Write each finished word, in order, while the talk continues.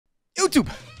YouTube,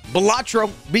 Balatro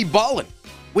be ballin'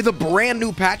 with a brand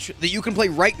new patch that you can play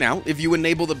right now if you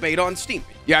enable the beta on Steam.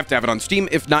 You have to have it on Steam.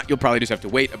 If not, you'll probably just have to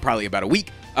wait probably about a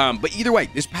week. But either way,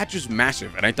 this patch is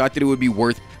massive, and I thought that it would be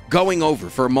worth going over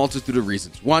for a multitude of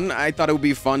reasons. One, I thought it would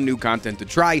be fun new content to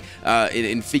try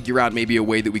and figure out maybe a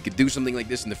way that we could do something like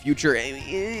this in the future.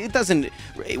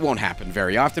 It won't happen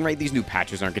very often, right? These new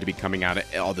patches aren't going to be coming out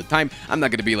all the time. I'm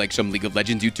not going to be like some League of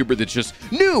Legends YouTuber that's just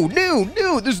new,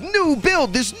 this new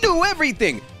build, this new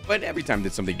everything. But every time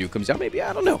that something new comes out, maybe,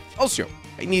 I don't know. Also,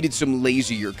 I needed some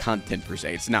lazier content per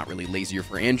se. It's not really lazier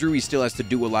for Andrew. He still has to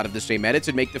do a lot of the same edits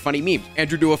and make the funny memes.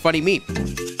 Andrew, do a funny meme.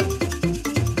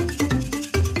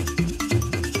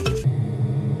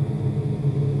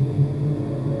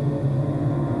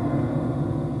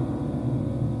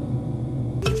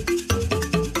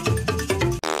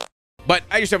 But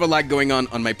I just have a lot going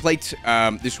on my plate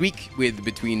this week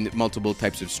between multiple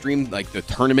types of stream, like the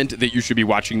tournament that you should be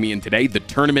watching me in today, the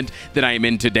tournament that I am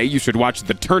in today. You should watch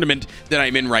the tournament that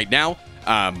I'm in right now,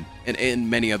 and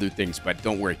many other things. But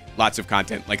don't worry, lots of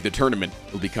content like the tournament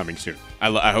will be coming soon.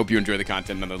 I hope you enjoy the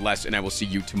content nonetheless, and I will see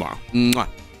you tomorrow. Mwah.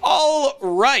 All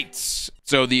right.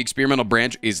 So the experimental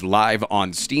branch is live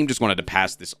on Steam. Just wanted to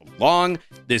pass this along.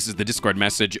 This is the Discord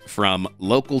message from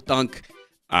Local Thunk.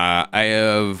 I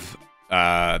have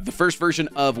the first version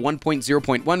of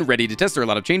 1.0.1 ready to test. There are a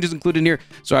lot of changes included here,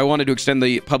 so I wanted to extend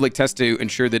the public test to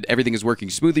ensure that everything is working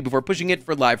smoothly before pushing it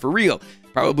for live for real,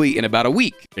 probably in about a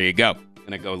week. There you go.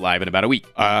 Gonna go live in about a week.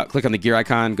 Click on the gear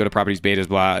icon, go to properties, betas,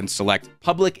 blah, and select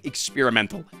public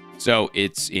experimental. So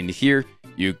it's in here.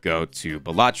 You go to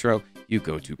Balatro, you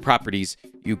go to properties,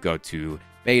 you go to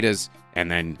betas,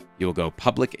 and then you'll go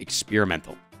public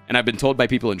experimental. And I've been told by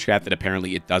people in chat that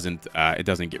apparently it doesn't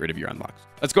get rid of your unlocks.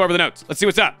 Let's go over the notes. Let's see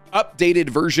what's up. Updated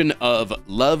version of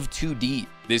Love 2D.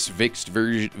 This fixed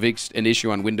an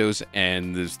issue on Windows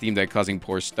and the Steam Deck causing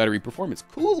poor stuttery performance.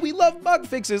 Cool, we love bug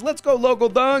fixes. Let's go, Local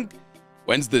Dunk.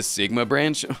 When's the Sigma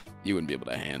branch? You wouldn't be able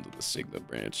to handle the Sigma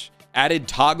branch. Added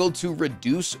toggle to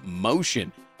reduce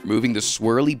motion, removing the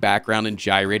swirly background and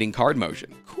gyrating card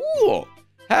motion. Cool.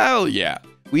 Hell yeah.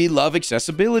 We love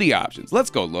accessibility options. Let's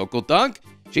go, Local Dunk.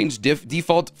 Change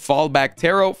default fallback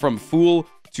tarot from Fool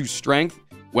to Strength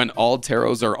when all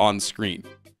tarots are on screen.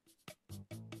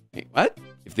 Wait, what?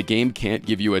 If the game can't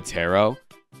give you a tarot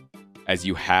as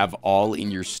you have all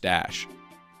in your stash.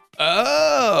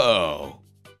 Oh.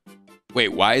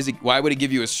 Wait, why would it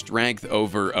give you a Strength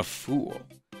over a Fool?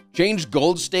 Change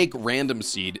Gold Stake Random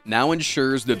Seed now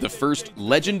ensures that the first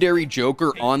legendary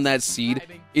Joker on that seed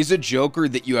is a Joker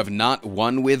that you have not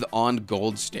won with on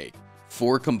Gold Stake.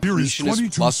 For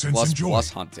completionist plus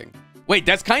hunting. Wait,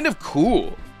 that's kind of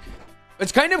cool.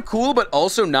 It's kind of cool, but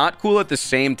also not cool at the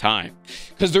same time.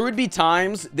 Because there would be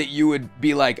times that you would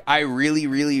be like, I really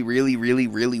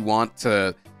want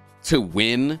to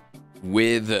win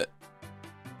with,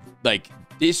 like,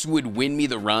 this would win me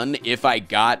the run if I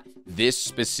got this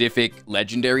specific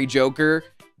legendary Joker,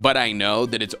 but I know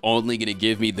that it's only going to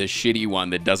give me the shitty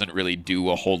one that doesn't really do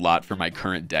a whole lot for my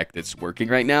current deck that's working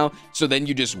right now. So then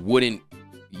you just wouldn't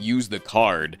use the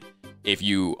card if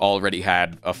you already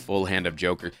had a full hand of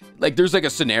Joker. Like, there's like a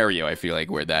scenario, I feel like,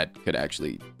 where that could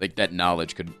actually, like, that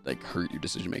knowledge could, like, hurt your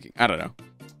decision making. I don't know.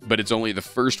 But it's only the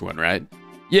first one, right?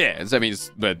 Yeah,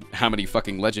 but how many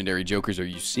fucking legendary Jokers are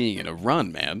you seeing in a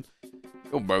run, man?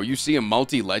 Oh, bro, you see a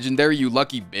multi-legendary, you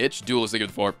lucky bitch? Dualistic at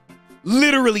 4.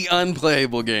 Literally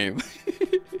unplayable game.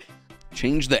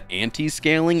 Change the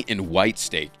anti-scaling in White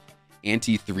Stake.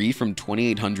 Anti-3 from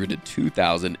 2,800 to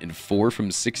 2,000 and 4 from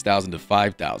 6,000 to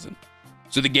 5,000.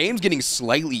 So the game's getting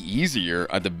slightly easier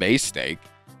at the base stake.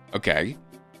 Okay.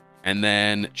 And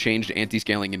then changed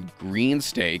anti-scaling in Green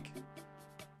Stake.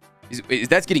 Is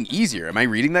that getting easier? Am I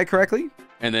reading that correctly?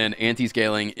 And then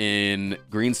anti-scaling in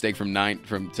Green Stake from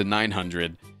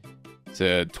 900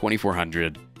 to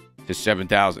 2,400 to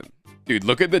 7,000. Dude,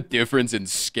 look at the difference in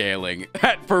scaling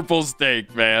at Purple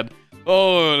Stake, man.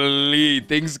 Holy,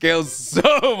 things scale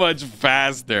so much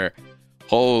faster.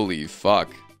 Holy fuck.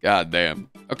 God damn.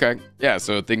 Okay, yeah,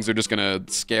 so things are just gonna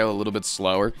scale a little bit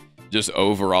slower. Just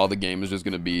overall, the game is just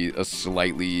gonna be a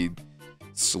slightly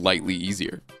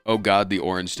easier. Oh god, the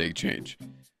orange stake change.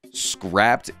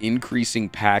 Scrapped increasing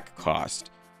pack cost.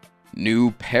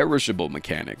 New perishable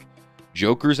mechanic.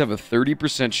 Jokers have a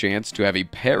 30% chance to have a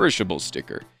perishable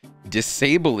sticker,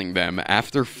 disabling them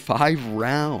after 5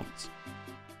 rounds.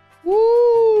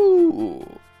 Woo!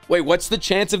 Wait, what's the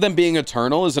chance of them being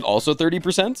eternal? Is it also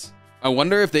 30%? I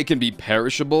wonder if they can be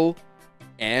perishable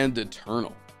and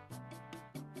eternal.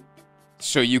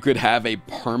 So you could have a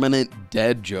permanent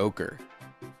dead Joker.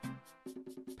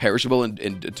 Perishable and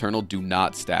eternal do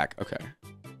not stack. Okay.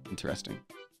 Interesting.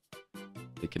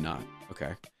 They cannot.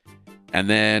 Okay. And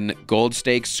then gold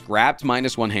stake scrapped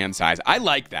 -1 hand size. I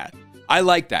like that. I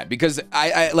like that because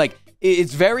I like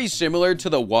it's very similar to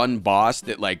the one boss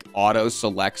that like auto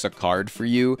selects a card for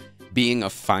you being a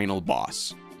final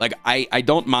boss. Like I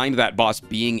don't mind that boss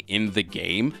being in the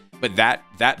game, but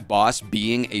that boss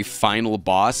being a final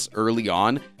boss early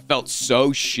on felt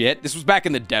so shit. This was back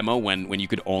in the demo when you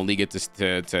could only get to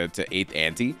 8th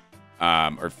ante,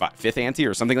 or 5th ante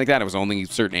or something like that. It was only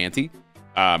certain ante,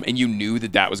 and you knew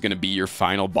that was going to be your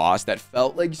final boss. That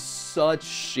felt like such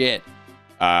shit.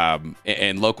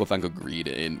 And Local Thunk agreed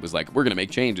and was like, we're going to make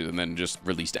changes, and then just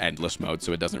released endless mode,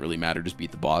 so it doesn't really matter. Just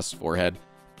beat the boss forehead.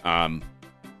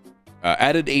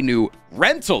 Added a new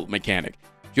rental mechanic.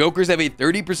 Jokers have a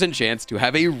 30% chance to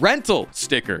have a rental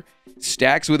sticker.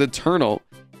 Stacks with Eternal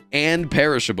and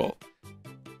Perishable.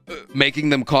 Making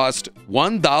them cost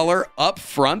 $1 up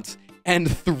front and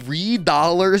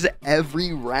 $3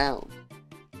 every round.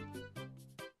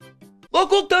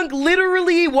 Local Thunk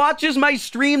literally watches my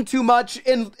stream too much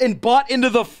and bought into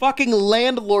the fucking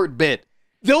landlord bit.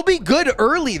 They'll be good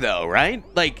early though, right?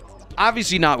 Like,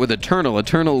 obviously not with Eternal.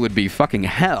 Eternal would be fucking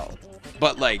hell.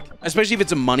 But like, especially if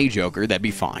it's a money joker, that'd be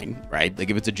fine, right?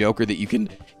 Like if it's a joker that you can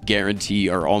guarantee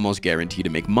or almost guarantee to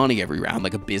make money every round,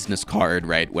 like a business card,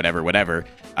 right? Whatever.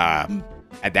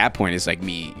 At that point, it's like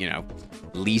me, you know,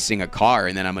 leasing a car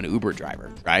and then I'm an Uber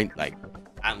driver, right? Like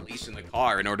I'm leasing the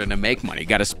car in order to make money.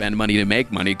 Got to spend money to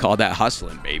make money. Call that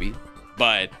hustling, baby.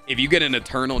 But if you get an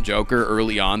Eternal joker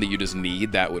early on that you just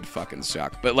need, that would fucking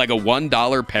suck. But like a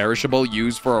 $1 perishable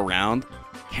used for a round,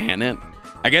 can it?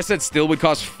 I guess that still would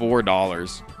cost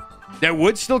 $4. That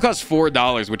would still cost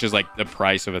 $4, which is like the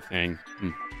price of a thing.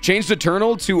 Changed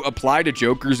Eternal to apply to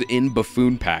jokers in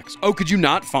buffoon packs. Oh, could you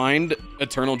not find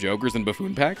Eternal jokers in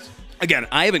buffoon packs? Again,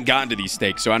 I haven't gotten to these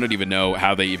stakes, so I don't even know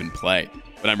how they even play.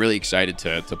 But I'm really excited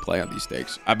to play on these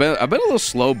stakes. I've been a little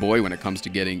slow boy when it comes to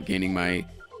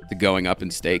going up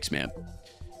in stakes, man.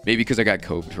 Maybe because I got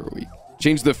COVID for a week.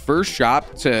 Change the first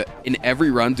shop to, in every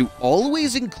run, to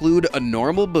always include a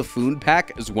normal buffoon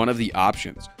pack as one of the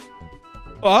options.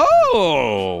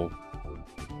 Oh,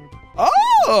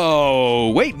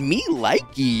 wait, me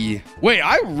likey. Wait,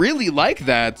 I really like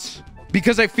that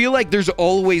because I feel like there's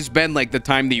always been like the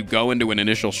time that you go into an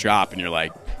initial shop and you're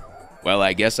like, well,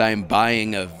 I guess I'm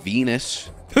buying a Venus.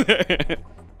 All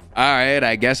right,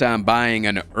 I guess I'm buying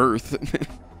an Earth.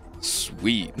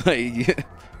 Sweet. Like,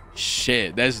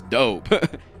 shit, that's dope.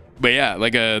 But yeah,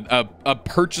 like a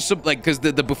purchasable, like, because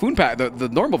the buffoon pack, the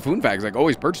normal buffoon pack is like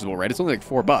always purchasable, right? It's only like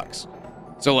 $4.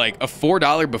 So like a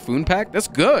 $4 buffoon pack, that's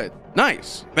good.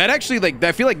 Nice. That actually, like,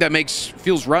 I feel like that makes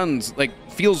runs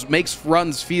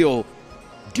feel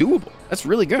doable. That's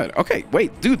really good. Okay,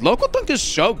 wait, dude, Local Thunk is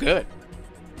so good.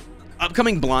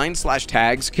 Upcoming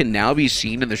blind/tags can now be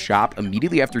seen in the shop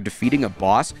immediately after defeating a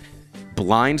boss.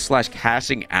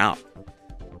 Blind/cashing out.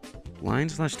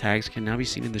 Blind/tags can now be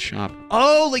seen in the shop.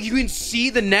 Oh, like you can see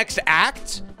the next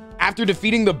act after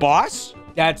defeating the boss?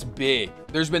 That's big.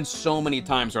 There's been so many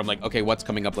times where I'm like, okay, what's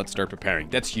coming up? Let's start preparing.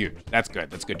 That's huge. That's good.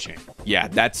 That's good change. Yeah,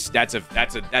 that's a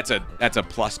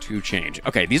 +2 change.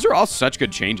 Okay, these are all such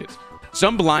good changes.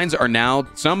 Some blinds are now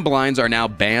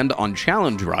banned on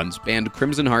challenge runs. Banned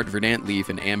Crimson Heart, Verdant Leaf,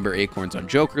 and Amber Acorns on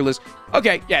Jokerless.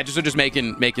 Okay, yeah, just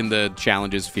making the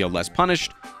challenges feel less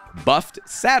punished. Buffed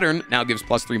Saturn now gives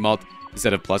 +3 mult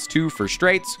instead of +2 for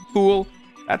straights. Cool.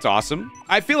 That's awesome.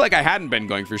 I feel like I hadn't been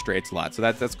going for straights a lot, so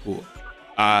that's cool.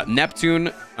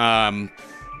 Neptune now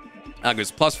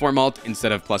gives +4 mult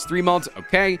instead of +3 mult.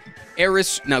 Okay.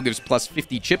 Eris now gives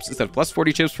 +50 chips instead of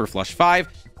 +40 chips for flush 5.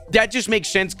 That just makes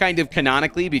sense kind of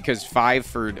canonically because 5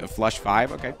 for a flush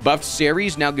 5. Okay. Buffed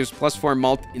Ceres now gives +4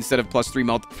 mult instead of +3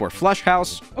 mult for flush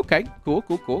house. Okay. Cool.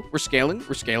 We're scaling.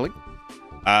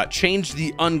 Change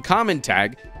the uncommon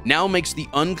tag. Now makes the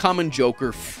uncommon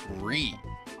joker free.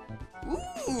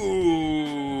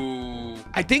 Ooh.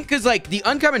 I think because like the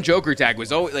uncommon joker tag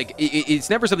was always like it's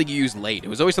never something you use late. It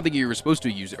was always something you were supposed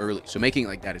to use early. So making it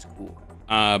like that is cool.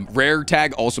 Rare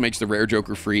tag also makes the rare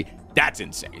joker free. That's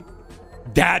insane.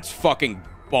 That's fucking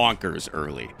bonkers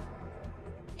early.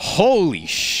 Holy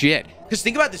shit. Because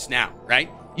think about this now, right?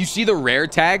 You see the rare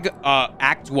tag,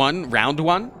 Act 1, Round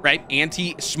 1, right?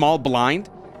 Anti-small blind.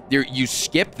 There, you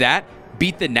skip that,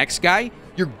 beat the next guy.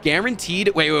 You're guaranteed.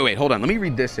 Wait. Hold on. Let me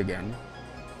read this again.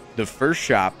 The first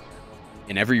shop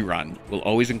in every run will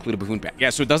always include a buffoon pack.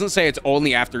 Yeah, so it doesn't say it's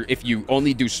only after if you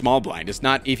only do small blind. It's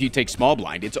not if you take small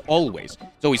blind. It's always.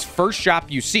 It's always first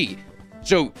shop you see.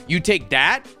 So you take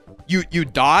that. You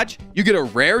dodge, you get a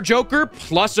rare joker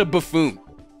plus a buffoon.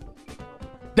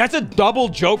 That's a double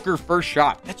joker first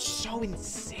shot. That's so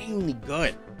insanely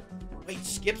good. Wait,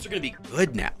 skips are going to be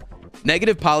good now.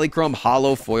 Negative polychrome,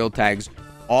 hollow foil tags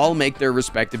all make their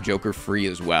respective Joker free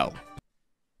as well.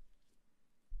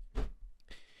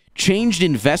 Changed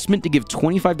investment to give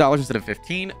 $25 instead of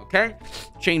 $15. Okay.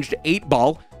 Changed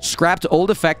 8-ball. Scrapped old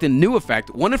effect and new effect.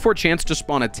 1 in 4 chance to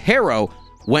spawn a tarot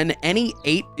when any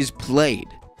 8 is played.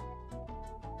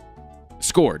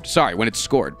 Scored. Sorry, when it's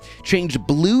scored. Changed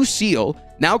blue seal.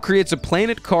 Now creates a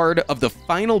planet card of the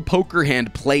final poker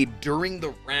hand played during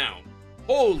the round.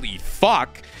 Holy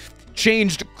fuck.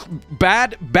 Changed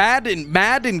bad and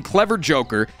mad and clever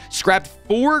Joker. Scrapped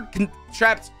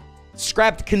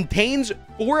contains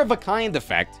 4 of a kind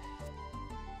effect.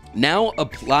 Now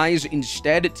applies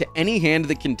instead to any hand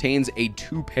that contains a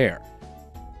 2 pair.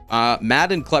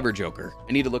 Mad and clever Joker.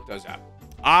 I need to look those up.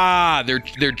 Ah, they're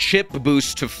chip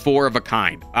boost to 4 of a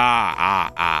kind.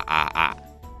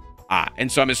 And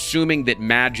so I'm assuming that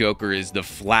Mad Joker is the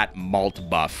flat malt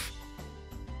buff.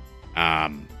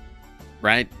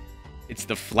 Right? It's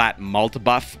the flat malt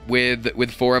buff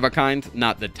with 4 of a kind,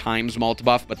 not the times malt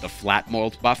buff, but the flat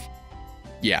malt buff.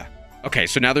 Yeah. Okay,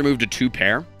 so now they're moved to 2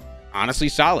 pair. Honestly,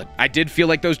 solid. I did feel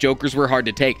like those Jokers were hard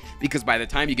to take because by the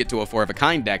time you get to a 4 of a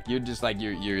kind deck, you're just like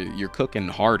you're cooking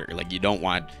harder. Like you don't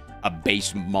want a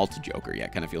base malt Joker. Yeah,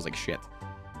 it kind of feels like shit.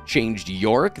 Changed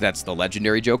Yorick, that's the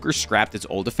legendary Joker. Scrapped its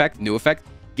old effect, new effect.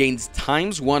 Gains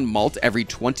 ×1 malt every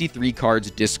 23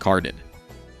 cards discarded.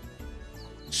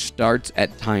 Starts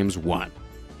at ×1.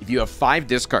 If you have 5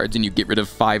 discards and you get rid of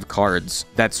 5 cards,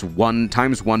 that's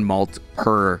 ×1 malt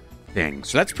per thing.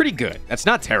 So that's pretty good. That's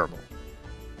not terrible.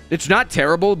 It's not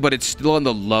terrible, but it's still on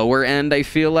the lower end, I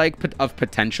feel like, of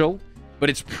potential. But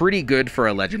it's pretty good for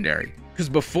a legendary. Because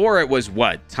before it was,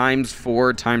 what,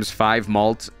 ×4, ×5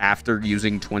 malt after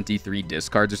using 23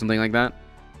 discards or something like that?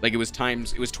 Like, it was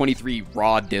 23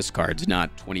 raw discards,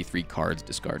 not 23 cards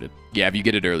discarded. Yeah, if you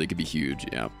get it early, it could be huge,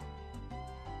 yeah.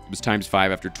 It was ×5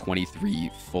 after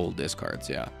 23 full discards,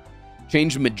 yeah.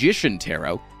 Changed Magician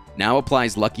Tarot. Now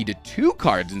applies Lucky to 2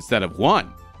 cards instead of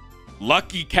 1.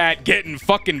 Lucky Cat getting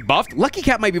fucking buffed. Lucky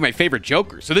Cat might be my favorite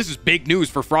Joker, so this is big news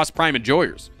for frostprime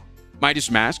enjoyers. Midas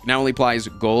Mask now only applies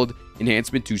gold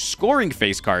enhancement to scoring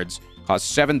face cards.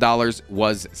 Cost $7,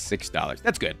 was $6.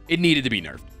 That's good. It needed to be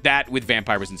nerfed. That with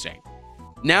Vampire was insane.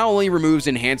 Now only removes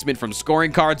enhancement from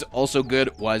scoring cards. Also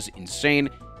good, was insane.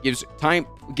 Gives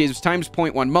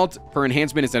 ×0.1 mult per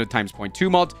enhancement instead of ×0.2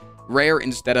 mult. Rare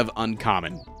instead of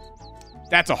uncommon.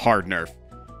 That's a hard nerf.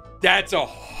 That's a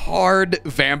hard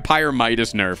Vampire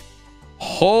Midas nerf.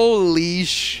 Holy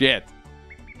shit.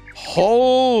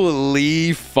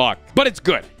 Holy fuck. But it's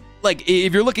good. Like,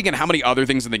 if you're looking at how many other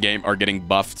things in the game are getting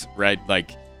buffed, right?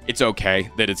 Like, it's okay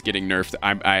that it's getting nerfed.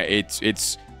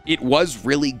 It was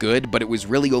really good, but it was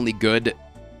really only good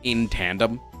in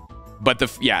tandem. But the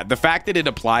fact that it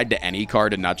applied to any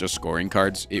card and not just scoring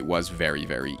cards, it was very,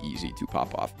 very easy to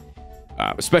pop off.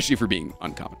 Especially for being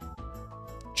uncommon.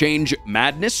 Change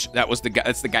Madness. That's the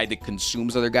guy that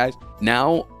consumes other guys.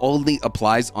 Now only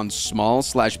applies on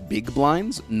small/big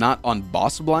blinds, not on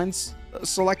boss blinds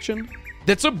selection.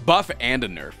 That's a buff and a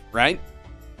nerf, right?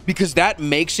 Because that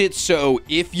makes it so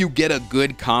if you get a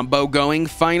good combo going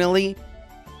finally,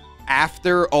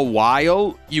 after a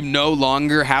while, you're no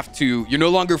longer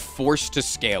forced to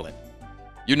scale it.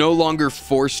 You're no longer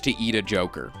forced to eat a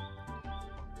Joker.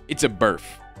 It's a burf.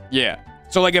 Yeah.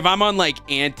 So like if I'm on like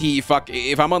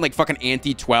fucking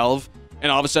anti 12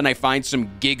 and all of a sudden I find some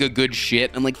giga good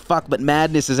shit, I'm like, fuck, but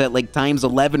Madness is at like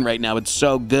 ×11 right now. It's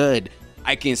so good.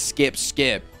 I can skip,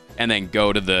 and then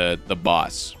go to the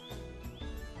boss.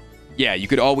 Yeah, you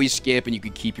could always skip and you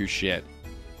could keep your shit.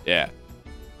 Yeah.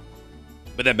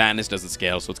 But that Madness doesn't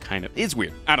scale, so it's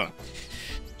weird. I don't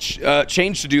know.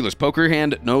 Change to-do list. Poker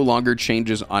hand no longer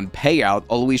changes on payout,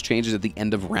 always changes at the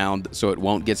end of round, so it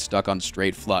won't get stuck on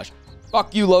straight flush.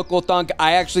 Fuck you, local thunk.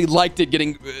 I actually liked it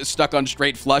getting stuck on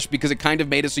straight flush because it kind of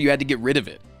made it so you had to get rid of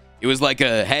it. It was like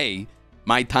a, hey,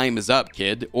 my time is up,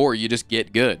 kid, or you just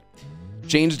get good.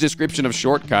 Change description of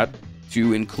shortcut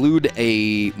to include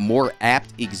a more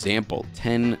apt example.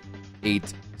 10,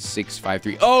 8, 6, 5,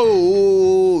 3.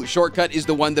 Oh, shortcut is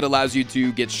the one that allows you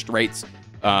to get straights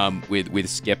with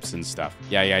skips and stuff.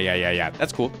 Yeah.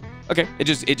 That's cool. Okay, it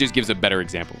just gives a better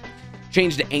example.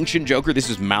 Change to Ancient Joker. This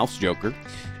is Mouse Joker.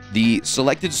 The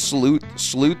selected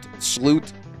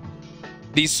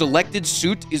The selected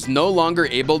suit is no longer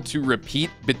able to repeat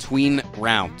between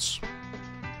rounds.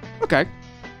 Okay.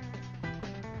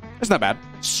 That's not bad.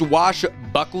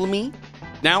 Swashbuckle Me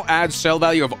now adds sell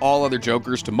value of all other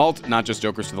Jokers to mult, not just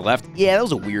Jokers to the left. Yeah, that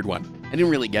was a weird one. I didn't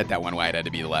really get that one, why it had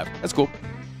to be the left. That's cool.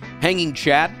 Hanging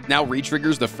Chad now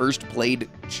retriggers the first played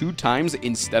 2 times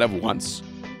instead of once.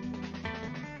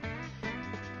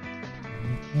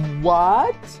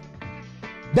 What?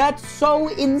 That's so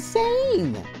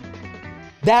insane.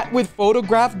 That with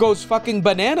photograph goes fucking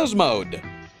bananas mode.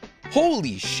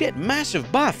 Holy shit, massive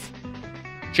buff.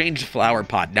 Changed flower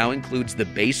pot now includes the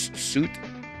base suit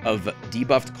of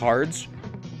debuffed cards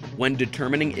when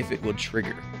determining if it will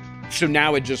trigger. So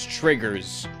now it just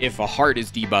triggers if a heart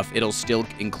is debuffed, it'll still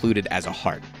include it as a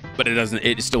heart, but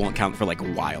it still won't count for like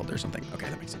wild or something. Okay,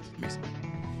 that makes sense.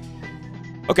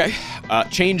 Okay,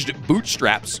 changed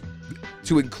bootstraps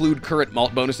to include current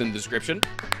malt bonus in the description.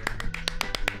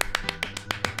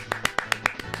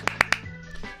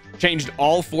 Changed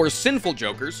all 4 sinful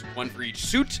jokers, 1 for each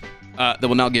suit. That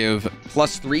will now give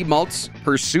 +3 malts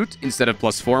per suit instead of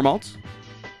 +4 malts.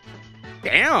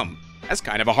 Damn, that's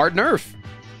kind of a hard nerf.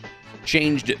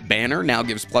 Changed banner now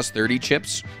gives +30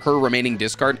 chips per remaining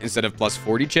discard instead of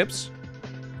 +40 chips.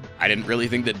 I didn't really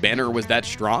think that banner was that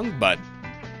strong, but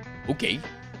okay.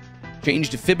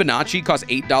 Changed Fibonacci costs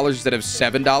 $8 instead of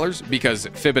 $7 because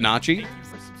Fibonacci.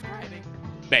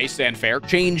 Based and fair.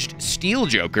 Changed Steel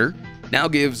Joker now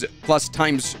gives plus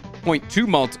times 0.2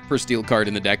 malt per steel card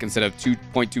in the deck instead of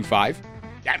 2.25.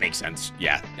 That makes sense.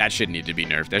 Yeah, that shit needed to be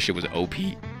nerfed. That shit was OP.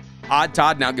 Odd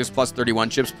Todd now gives plus 31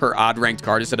 chips per odd ranked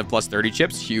card instead of plus 30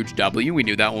 chips. Huge W. We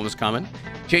knew that one was coming.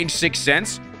 Changed 6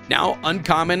 cents. Now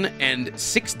uncommon and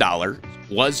 $6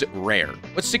 was rare.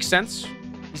 What's 6 cents?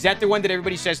 Is that the one that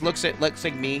everybody says looks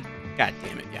like me? God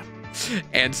damn it, yeah.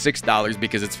 And $6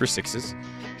 because it's for 6s.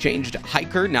 Changed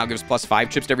Hiker now gives plus 5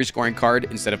 chips to every scoring card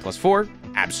instead of plus 4.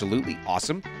 Absolutely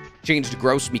awesome. Changed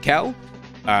Gross Mikkel.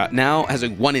 Now has a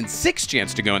 1 in 6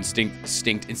 chance to go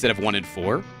instinct instead of 1 in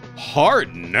 4.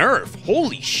 Hard nerf.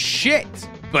 Holy shit.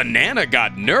 Banana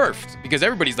got nerfed because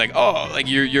everybody's like, oh, like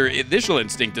your initial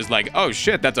instinct is like, oh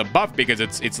shit, that's a buff because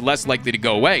it's less likely to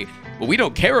go away. But we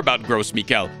don't care about Gross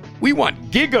Mikkel. We want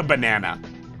Giga Banana.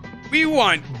 We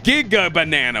want Giga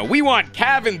Banana. We want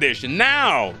Cavendish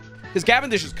now. Because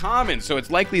Cavendish is common, so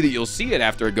it's likely that you'll see it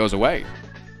after it goes away.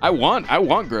 I want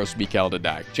Gross Mikkel to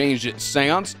die. Changed it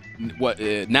Seance.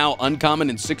 Now uncommon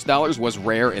and $6 was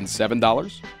rare and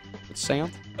 $7. It's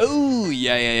Seance. Oh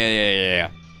yeah.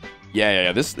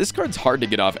 This card's hard to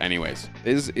get off anyways.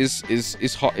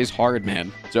 Is hard,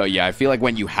 man. So yeah, I feel like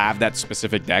when you have that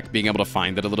specific deck, being able to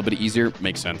find it a little bit easier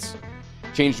makes sense.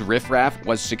 Changed Riff Raff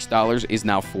was $6, is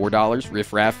now $4.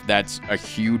 Riff Raff, that's a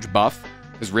huge buff.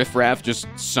 Because Riff Raff just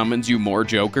summons you more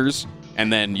jokers,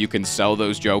 and then you can sell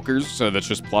those jokers, so that's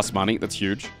just plus money. That's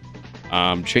huge.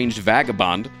 Changed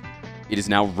Vagabond. It is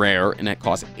now rare, and it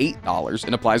costs $8,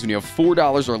 and applies when you have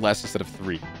 $4 or less instead of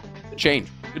 3. Good change.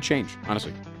 Good change,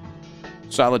 honestly.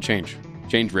 Solid change.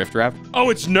 Changed Rift Raft.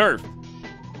 Oh, it's nerfed.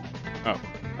 Oh,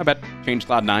 I bet. Changed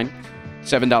Cloud9.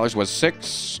 $7 was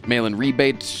 6. Mail-in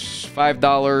rebate,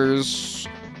 $5.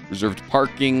 Reserved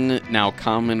parking, now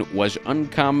common was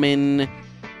uncommon.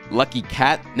 Lucky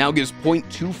Cat now gives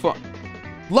 0.25.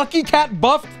 Lucky Cat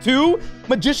buffed too?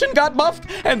 Magician got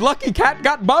buffed and Lucky Cat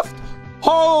got buffed?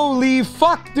 Holy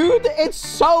fuck, dude. It's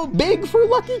so big for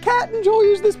Lucky Cat.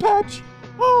 Enjoyers this patch.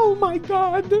 Oh my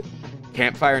god.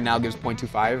 Campfire now gives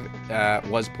 0.25.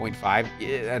 Was 0.5.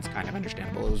 Yeah, that's kind of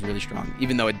understandable. It was really strong.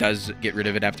 Even though it does get rid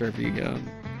of it after every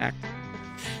act.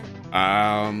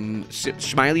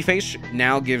 Smiley Face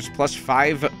now gives plus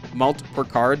 5 malt per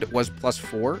card, was plus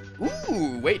 4.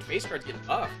 Ooh, wait, face cards get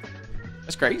buffed.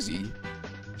 That's crazy.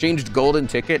 Changed Golden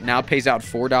Ticket now pays out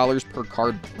 $4 per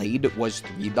card played, was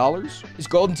 $3. Is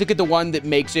Golden Ticket the one that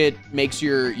makes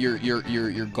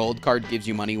your gold card gives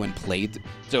you money when played?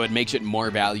 So it makes it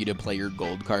more value to play your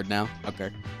gold card now?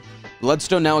 Okay.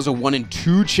 Bloodstone now has a 1 in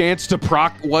 2 chance to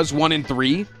proc, was 1 in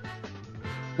 3.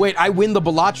 Wait, I win the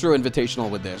Balatro Invitational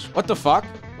with this. What the fuck?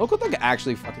 Locothug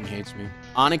actually fucking hates me.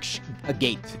 Onyx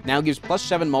Gate now gives plus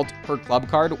 7 mult per club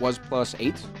card, was plus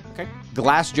 8. Okay.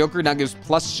 Glass Joker now gives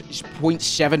plus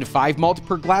 0.75 mult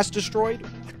per glass destroyed.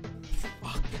 What the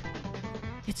fuck?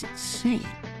 It's insane.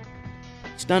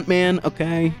 Stuntman,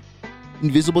 okay.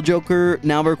 Invisible Joker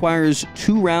now requires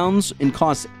 2 rounds and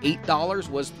costs $8,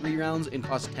 was 3 rounds and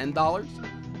costs $10.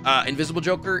 Invisible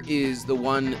Joker is the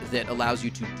one that allows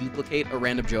you to duplicate a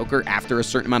random Joker after a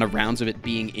certain amount of rounds of it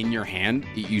being in your hand.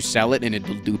 You sell it and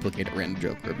it'll duplicate a random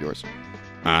Joker of yours.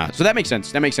 So that makes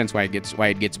sense. That makes sense why it gets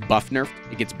buff nerfed.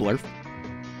 It gets blurfed.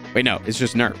 Wait, no, it's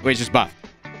just nerfed. Wait, it's just buffed.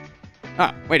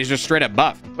 Ah, wait, it's just straight up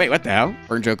buffed. Wait, what the hell?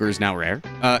 Burn Joker is now rare.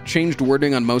 Changed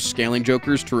wording on most scaling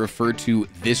Jokers to refer to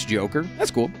this Joker. That's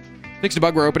cool. Fixed a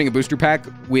bug where opening a booster pack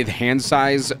with hand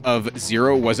size of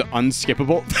 0 was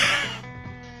unskippable.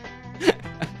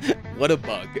 What a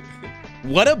bug.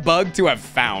 What a bug to have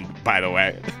found, by the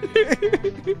way.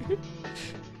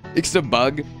 Fixed a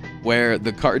bug where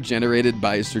the card generated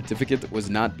by a certificate was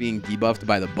not being debuffed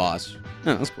by the boss.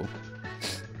 Oh, that's cool.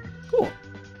 Cool.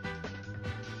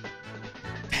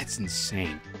 That's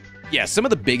insane. Yeah, some of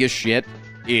the biggest shit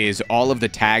is all of the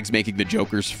tags making the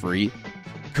Jokers free.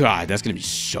 God, that's going to be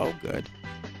so good.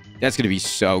 That's going to be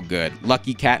so good.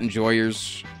 Lucky Cat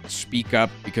Enjoyers, speak up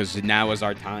because now is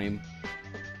our time.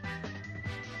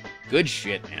 Good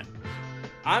shit, man.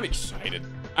 I'm excited.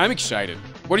 I'm excited.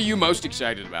 What are you most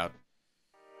excited about?